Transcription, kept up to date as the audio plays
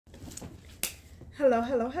Hello,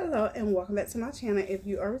 hello, hello, and welcome back to my channel. If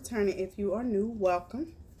you are returning, if you are new,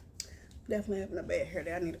 welcome. Definitely having a bad hair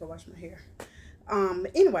day. I need to go wash my hair.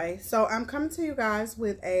 Anyway, so I'm coming to you guys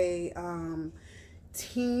with a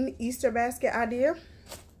teen Easter basket idea.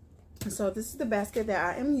 So this is the basket that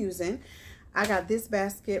I am using. I got this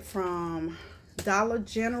basket from Dollar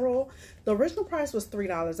General. The original price was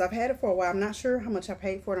 $3. I've had it for a while. I'm not sure how much I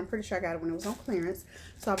paid for it. I'm pretty sure I got it when it was on clearance.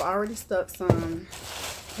 So I've already stuck some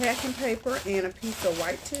packing paper and a piece of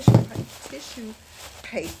white tissue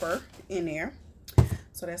paper in there.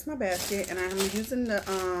 So that's my basket, and I'm using the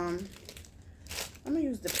I'm gonna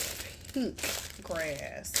use the pink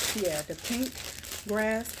grass. Yeah, the pink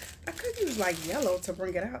grass. I could use like yellow to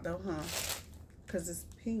bring it out though, huh? Because it's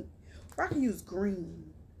pink. Or I can use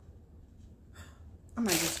green. I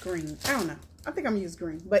might use green. I don't know. I think I'm gonna use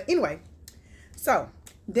green. But anyway, so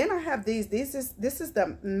then I have these. This is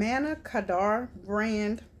the Manna Kadar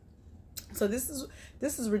brand. So this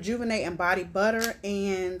is rejuvenating body butter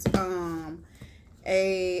and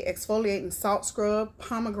a exfoliating salt scrub,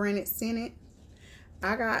 pomegranate scented.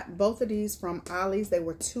 I got both of these from Ollie's. They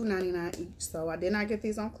were $2.99 each. So I did not get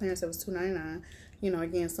these on clearance. It was $2.99. You know,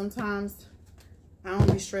 again, sometimes I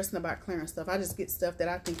don't be stressing about clearance stuff. I just get stuff that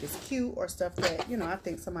I think is cute or stuff that, you know, I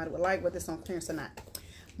think somebody would like, whether it's on clearance or not.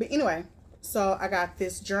 But anyway, so I got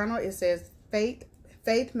this journal. It says Faith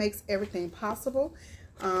Makes Everything Possible.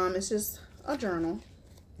 It's just a journal,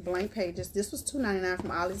 blank pages. This was $2.99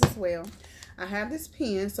 from Ollie's as well. I have this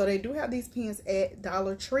pen. So they do have these pens at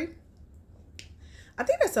Dollar Tree. I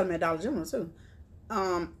think they sell them at Dollar General too.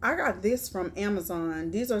 I got this from Amazon.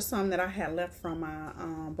 These are some that I had left from my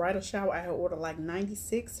bridal shower. I had ordered like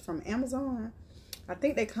 96 from Amazon. I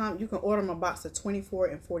think they come, you can order them a box of 24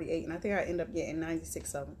 and 48, and I think I end up getting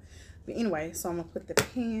 96 of them. But anyway, so I'm gonna put the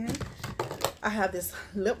pen. I have this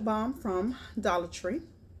lip balm from Dollar Tree,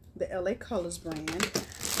 the LA Colors brand.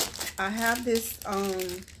 I have this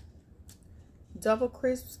Double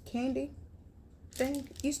Crisp candy thing,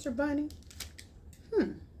 Easter bunny.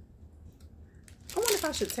 I wonder if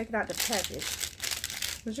I should take it out the package.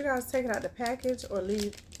 Would you guys take it out the package or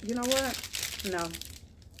leave? You know what? No.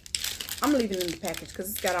 I'm leaving it in the package because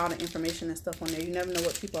it's got all the information and stuff on there. You never know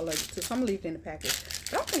what people are allergic to. So I'm going to leave it in the package.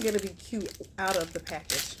 But I don't think it'll be cute out of the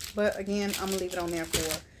package. But again, I'm going to leave it on there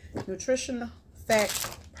for nutritional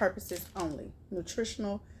facts purposes only.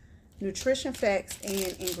 Nutrition facts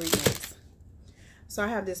and ingredients. So I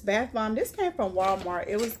have this bath bomb. This came from Walmart.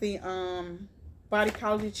 It was the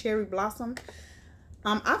Bodycology Cherry Blossom.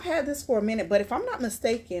 I've had this for a minute, but if I'm not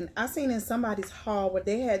mistaken, I seen in somebody's haul where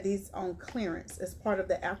they had these on clearance as part of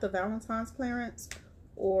the After Valentine's clearance,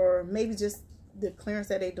 or maybe just the clearance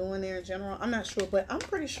that they do in there in general. I'm not sure, but I'm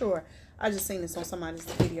pretty sure I just seen this on somebody's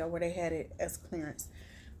video where they had it as clearance.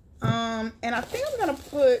 And I think I'm gonna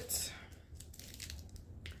put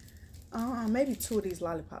maybe 2 of these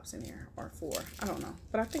lollipops in there, or 4. I don't know,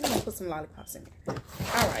 but I think I'm gonna put some lollipops in there.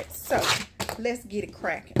 All right, so let's get it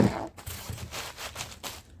cracking.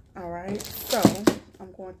 All right, so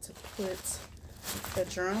I'm going to put the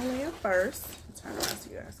journal in first. Turn around so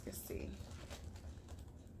you guys can see.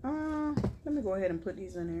 Let me go ahead and put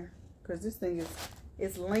these in there because this thing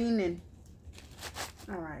is leaning.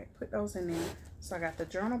 All right, put those in there. So I got the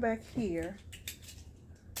journal back here.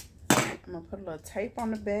 I'm gonna put a little tape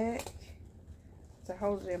on the back to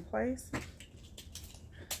hold it in place.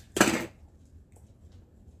 All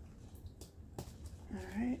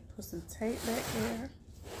right, put some tape back there.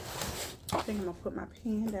 I think I'm gonna put my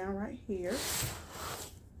pen down right here.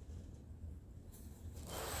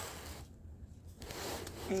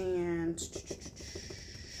 And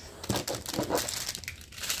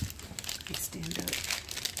stand up.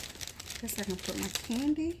 Guess I can put my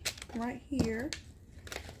candy right here.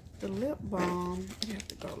 The lip balm, you have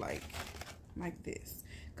to go like this.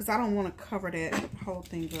 Because I don't want to cover that whole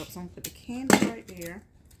thing up. So I'm gonna put the candy right there.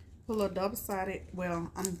 Put a little double-sided, well,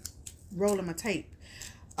 I'm rolling my tape.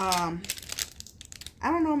 I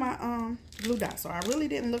don't know my glue dots, so I really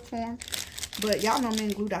didn't look for them. But y'all know me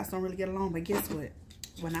and glue dots don't really get along. But guess what?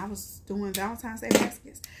 When I was doing Valentine's Day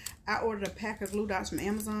baskets, I ordered a pack of glue dots from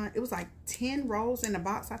Amazon. It was like 10 rolls in the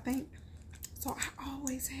box, I think. So I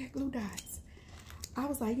always had glue dots. I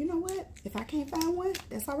was like, you know what? If I can't find one,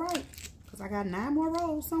 that's all right. Because I got 9 more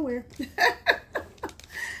rolls somewhere.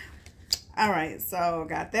 All right, so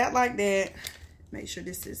got that like that. Make sure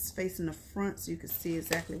this is facing the front so you can see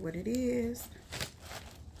exactly what it is.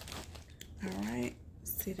 All right,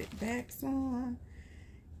 sit it back some.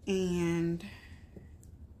 And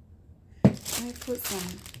I put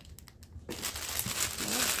some, I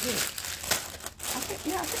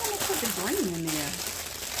think I'm gonna put the green in there.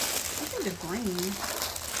 I think the green.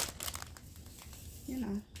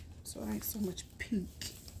 Ain't so much pink.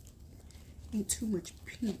 Ain't too much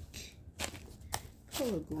pink. Put a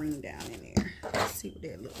little green down in there. Let's see what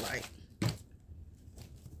that look like.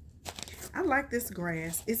 I like this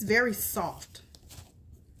grass. It's very soft.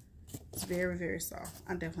 It's very, very soft.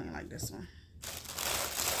 I definitely like this one.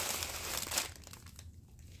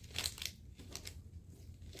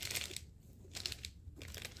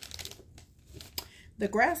 The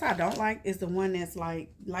grass I don't like is the one that's like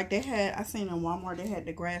they had, I seen in Walmart, they had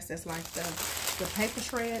the grass that's like the paper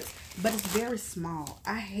shreds, but it's very small.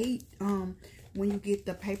 I hate when you get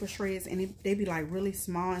the paper shreds and they be like really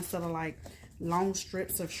small instead of like long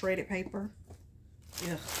strips of shredded paper.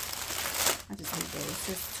 Ugh. I just hate that. It's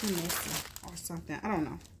just too messy or something. I don't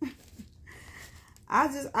know. I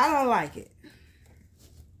don't like it.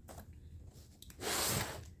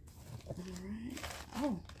 Alright.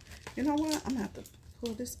 Oh, you know what? I'm gonna have to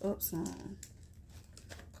pull this up some,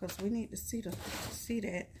 because we need to see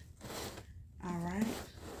that. Alright.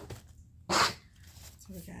 So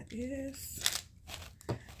we got this.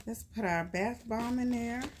 Let's put our bath bomb in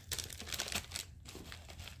there.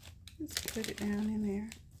 Let's put it down in there.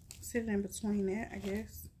 Sit it in between that, I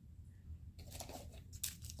guess.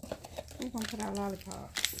 We're gonna put our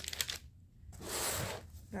lollipops.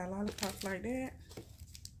 Put our lollipops like that.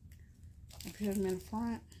 And put them in the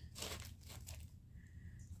front.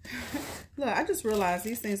 Look, I just realized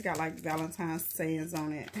these things got like Valentine's sayings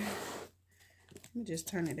on it. Let me just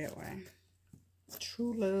turn it that way.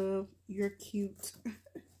 True love, you're cute.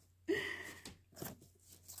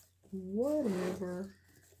 Whatever.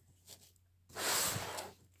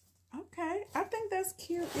 Okay, I think that's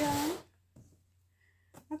cute, y'all.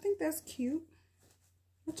 I think that's cute.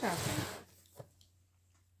 What y'all think?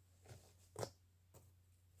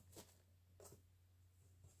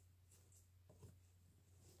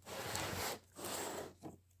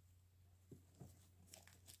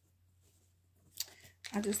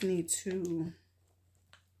 I just need to,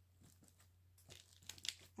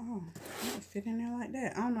 oh, it fit in there like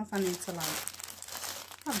that. I don't know if I need to like,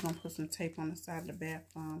 I'm gonna put some tape on the side of the bath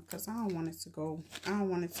bomb because I don't want it to go, I don't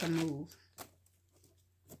want it to move.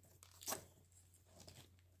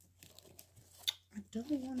 I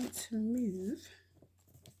don't want it to move.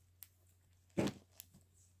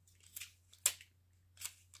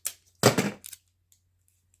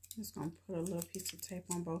 Just gonna put a little piece of tape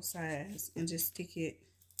on both sides and just stick it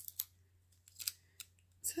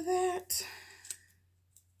to that.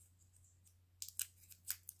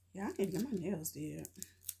 Yeah, I need to get my nails did.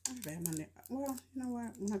 I've had my nails. Well, you know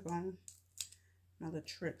what? When I go on another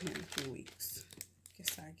trip here in a few weeks,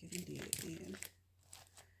 guess I get them did then.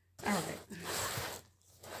 All right.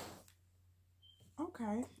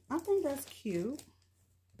 Okay, I think that's cute.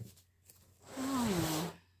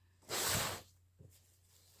 Oh.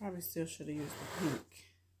 Probably still should have used the pink,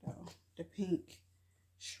 though. The pink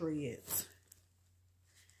shreds.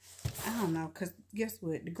 I don't know, because guess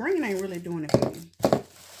what? The green ain't really doing it for me.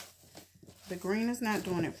 The green is not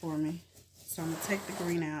doing it for me. So I'm going to take the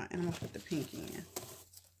green out and I'm going to put the pink in.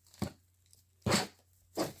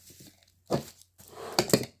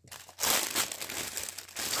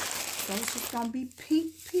 So it's just going to be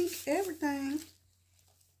pink, pink, everything.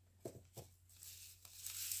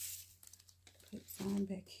 Put some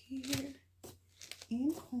back here in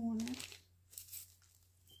the corner.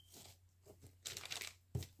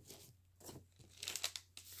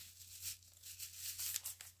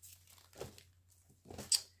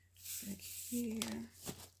 Back here.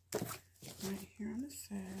 Right here on the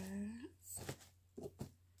sides.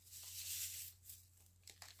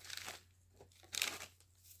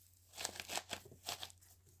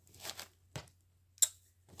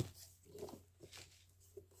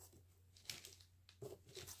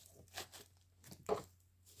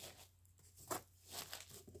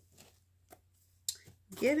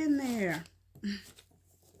 Get in there. Get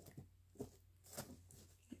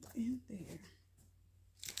in there.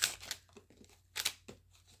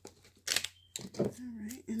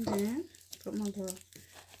 Alright, and then put my little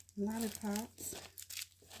lollipops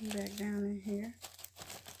back down in here.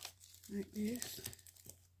 Like this.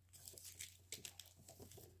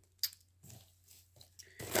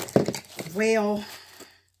 Well,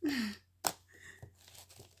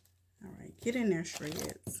 alright, get in there,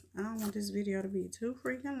 shreds. I don't want this video to be too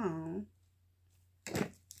freaking long.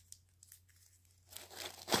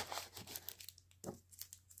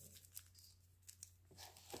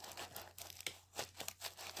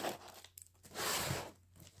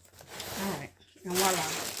 Alright, and voila,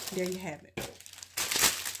 there you have it.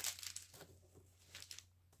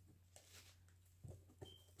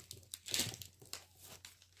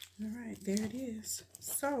 Alright, there it is.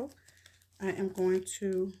 So, I am going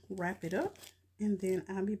to wrap it up, and then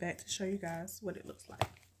I'll be back to show you guys what it looks like.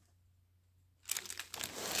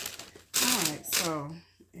 Alright, so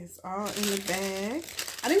it's all in the bag.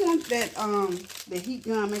 I didn't want that the heat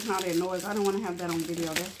gun making all that noise. I didn't want to have that on video.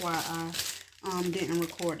 That's why I didn't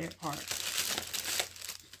record that part.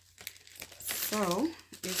 So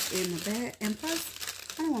it's in the bag, and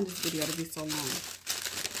plus I don't want this video to be so long.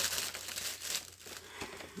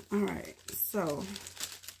 Alright, so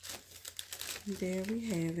there we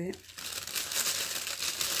have it.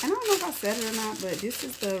 And I don't know if I said it or not, but this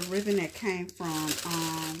is the ribbon that came from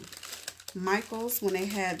Michaels when they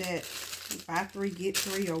had that buy 3 get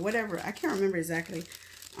 3 or whatever. I can't remember exactly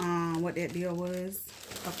what that deal was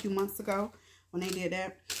a few months ago when they did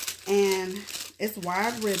that. And it's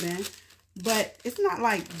wired ribbon, but it's not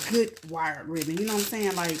like good wired ribbon. You know what I'm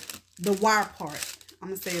saying? Like the wire part, I'm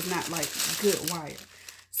gonna say it's not like good wire.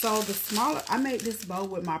 So the smaller, I made this bow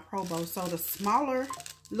with my Pro Bow, so the smaller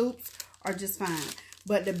loops are just fine.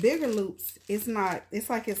 But the bigger loops, it's not, it's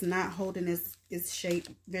like it's not holding its shape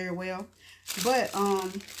very well. But I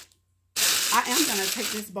am going to take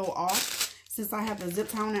this bow off. Since I have the zip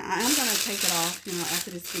tie on it, I am going to take it off, you know, after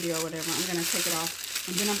this video or whatever. I'm going to take it off.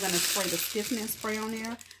 And then I'm going to spray the stiffening spray on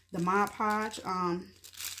there, the Mod Podge.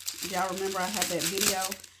 Y'all remember I had that video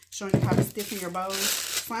showing you how to stiffen your bows.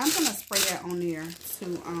 So I'm going to spray that on there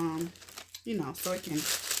to, you know, so it can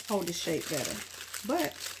hold the shape better.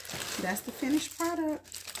 But that's the finished product,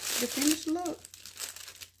 the finished look.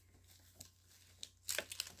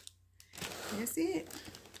 That's it.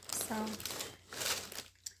 So,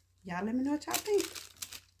 y'all let me know what y'all think.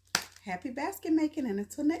 Happy basket making, and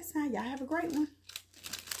until next time, y'all have a great one.